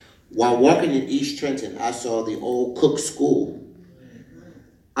While walking in East Trenton, I saw the old Cook School.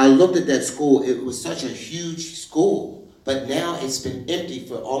 I looked at that school, it was such a huge school, but now it's been empty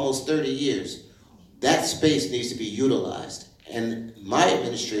for almost 30 years. That space needs to be utilized. And my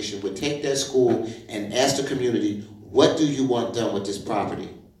administration would take that school and ask the community, what do you want done with this property?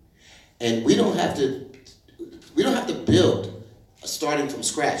 And we don't have to build starting from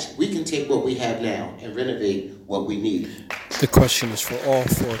scratch. We can take what we have now and renovate what we need. The question is for all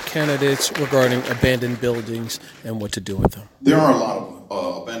four candidates regarding abandoned buildings and what to do with them. There are a lot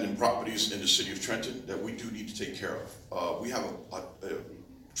of abandoned properties in the city of Trenton that we do need to take care of. We have a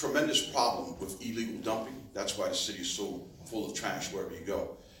tremendous problem with illegal dumping. That's why the city is so full of trash wherever you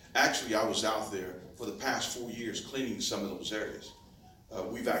go. Actually, I was out there for the past 4 years cleaning some of those areas.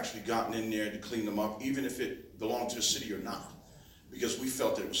 We've actually gotten in there to clean them up, even if it belonged to the city or not, because we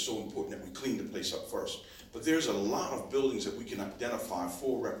felt that it was so important that we clean the place up first. But there's a lot of buildings that we can identify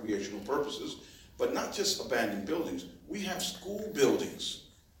for recreational purposes, but not just abandoned buildings. We have school buildings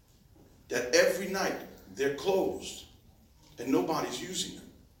that every night they're closed and nobody's using them.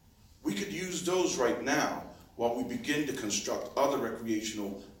 We could use those right now while we begin to construct other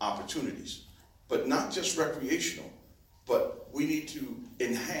recreational opportunities, but not just recreational, but we need to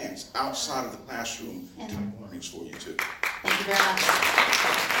enhance outside of the classroom learnings for you too. Thank you very much.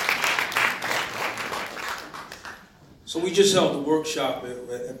 So we just held a workshop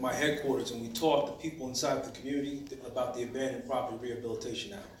at my headquarters, and we taught the people inside the community about the Abandoned Property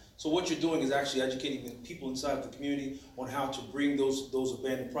Rehabilitation Act. So what you're doing is actually educating the people inside the community on how to bring those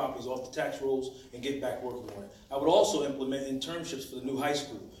abandoned properties off the tax rolls and get back working on it. I would also implement internships for the new high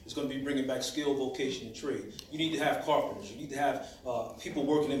school. It's going to be bringing back skill, vocation, and trade. You need to have carpenters. You need to have people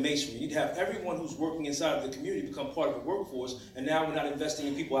working in masonry. You need to have everyone who's working inside of the community become part of the workforce. And now we're not investing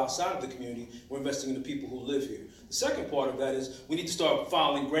in people outside of the community. We're investing in the people who live here. The second part of that is we need to start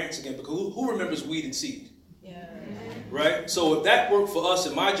filing grants again, because who remembers weed and seed? Yeah. Right? So if that worked for us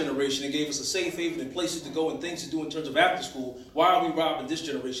in my generation and gave us a safe haven and places to go and things to do in terms of after school, why are we robbing this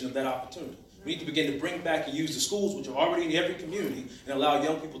generation of that opportunity? We need to begin to bring back and use the schools, which are already in every community, and allow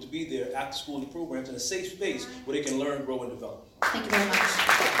young people to be there after school programs in a safe space where they can learn, grow, and develop. Thank you very much.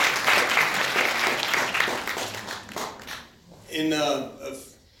 In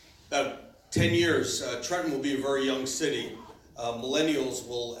about 10 years, Trenton will be a very young city. Millennials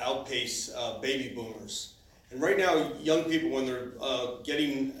will outpace baby boomers. And right now, young people, when they're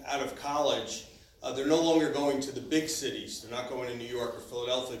getting out of college, they're no longer going to the big cities. They're not going to New York or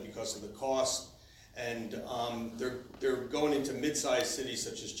Philadelphia because of the cost. And they're going into mid-sized cities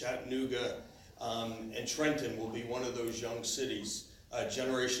such as Chattanooga, and Trenton will be one of those young cities.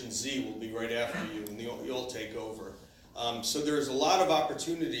 Generation Z will be right after you, and you'll take over. So there's a lot of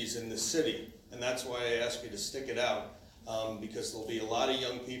opportunities in the city, and that's why I ask you to stick it out, because there'll be a lot of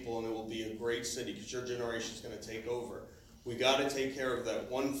young people, and it will be a great city because your generation is going to take over. We got to take care of that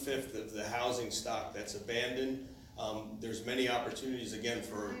 1/5 of the housing stock that's abandoned. There's many opportunities again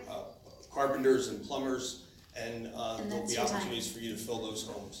for carpenters and plumbers, and there'll be opportunities for you to fill those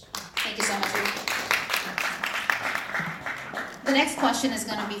homes. Thank you so much. The next question is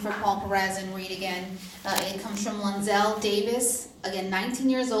going to be for Paul Perez and Reed again. It comes from Lonzel Davis, again 19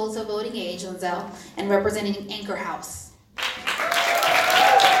 years old, so voting age, Lonzel, and representing Anchor House.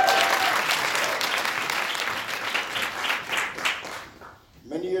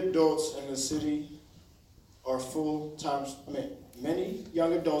 Many adults in the city are many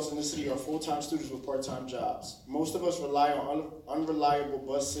young adults in the city are full-time students with part-time jobs. Most of us rely on unreliable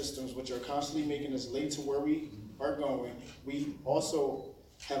bus systems, which are constantly making us late to where we are going. We also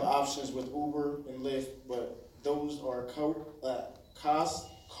have options with Uber and Lyft, but those are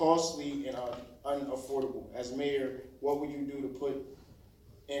costly and unaffordable. As mayor, what would you do to put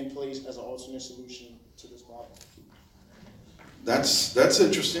in place as an alternate solution to this problem? That's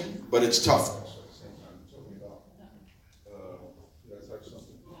interesting, but it's tough.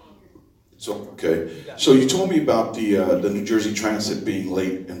 So okay. So you told me about the New Jersey Transit being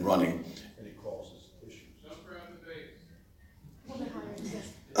late and running. And it causes issues.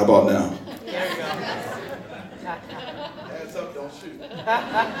 How about now? Hands up, don't shoot.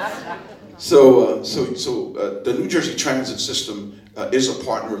 So the New Jersey Transit system is a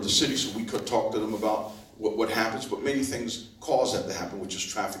partner of the city, so we could talk to them about what happens, but many things cause that to happen, which is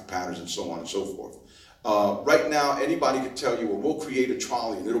traffic patterns and so on and so forth. Right now, anybody can tell you, well, we'll create a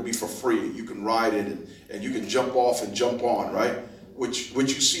trolley and it'll be for free. You can ride it and you can jump off and jump on, right? Which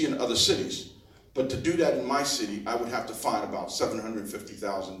you see in other cities. But to do that in my city, I would have to find about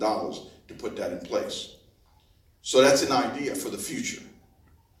 $750,000 to put that in place. So that's an idea for the future.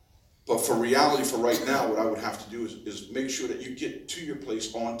 But for reality, for right now, what I would have to do is make sure that you get to your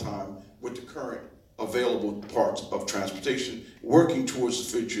place on time with the current available parts of transportation, working towards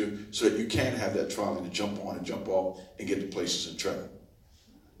the future so that you can have that trolley to jump on and jump off and get to places in Trenton.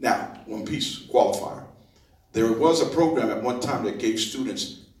 Now, one piece, qualifier. There was a program at one time that gave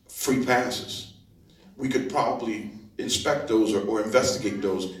students free passes. We could probably inspect those or investigate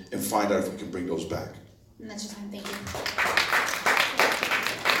those and find out if we can bring those back. And that's your time, thank you.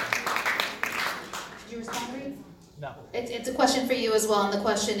 Did you respond, Reed? No. It's a question for you as well, and the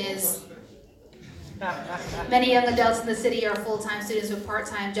question is, many young adults in the city are full-time students with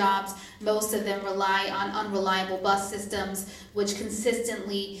part-time jobs. Most of them rely on unreliable bus systems, which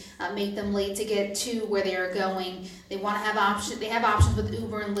consistently make them late to get to where they are going. They want to have options. They have options with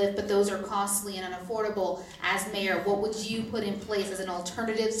Uber and Lyft, but those are costly and unaffordable. As mayor, what would you put in place as an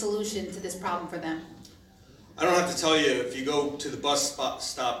alternative solution to this problem for them? I don't have to tell you, if you go to the bus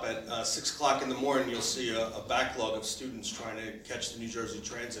stop at 6 o'clock in the morning, you'll see a backlog of students trying to catch the New Jersey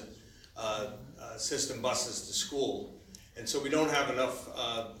Transit system buses to school. And so we don't have enough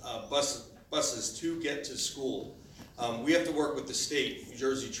buses to get to school. We have to work with the state, New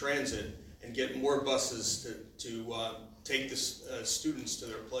Jersey Transit, and get more buses to take the students to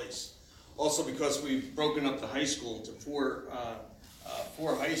their place. Also, because we've broken up the high school into four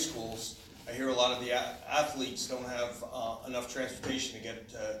high schools, I hear a lot of the athletes don't have enough transportation to get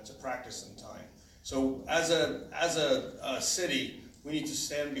to practice in time. So as a city, we need to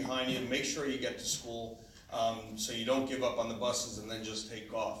stand behind you and make sure you get to school so you don't give up on the buses and then just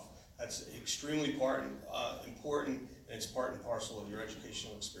take off. That's extremely important, and it's part and parcel of your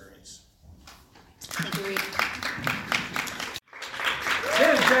educational experience. Thank you, Reed.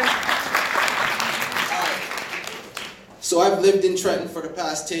 So I've lived in Trenton for the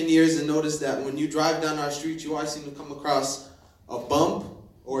past 10 years and noticed that when you drive down our street, you always seem to come across a bump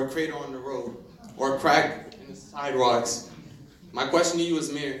or a crater on the road or a crack in the sidewalks. My question to you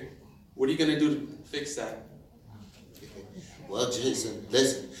as mayor, what are you going to do to fix that? Well, Jason,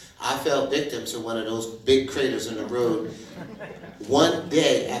 listen, I fell victim to one of those big craters in the road. One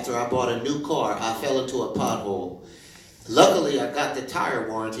day after I bought a new car, I fell into a pothole. Luckily, I got the tire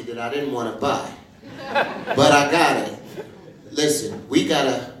warranty that I didn't want to buy, but I got it. Listen, we got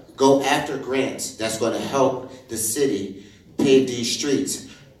to go after grants that's going to help the city pave these streets.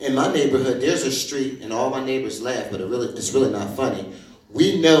 In my neighborhood, there's a street, and all my neighbors laugh, but it's really not funny.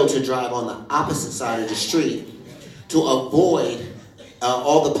 We know to drive on the opposite side of the street to avoid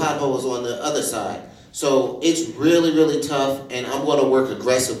all the potholes on the other side. So it's really, really tough, and I'm going to work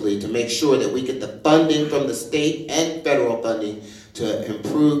aggressively to make sure that we get the funding from the state and federal funding to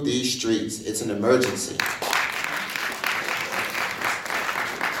improve these streets. It's an emergency.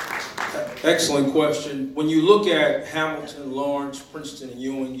 Excellent question. When you look at Hamilton, Lawrence, Princeton, and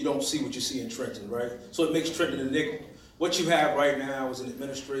Ewing, you don't see what you see in Trenton, right? So it makes Trenton a nickel. What you have right now is an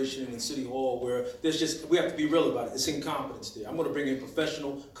administration and City Hall where we have to be real about it. It's incompetence there. I'm going to bring in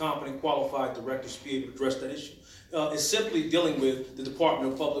professional, competent, qualified directors to be able to address that issue. It's simply dealing with the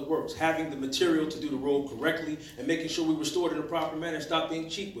Department of Public Works, having the material to do the road correctly and making sure we restore it in a proper manner and stop being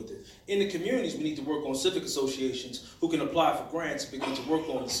cheap with it. In the communities, we need to work on civic associations who can apply for grants and begin to work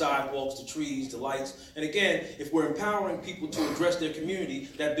on the sidewalks, the trees, the lights. And again, if we're empowering people to address their community,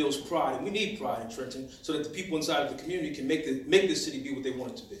 that builds pride. And we need pride in Trenton so that the people inside of the community can make this city be what they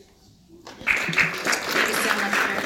want it to be. Thank you so much, Mayor.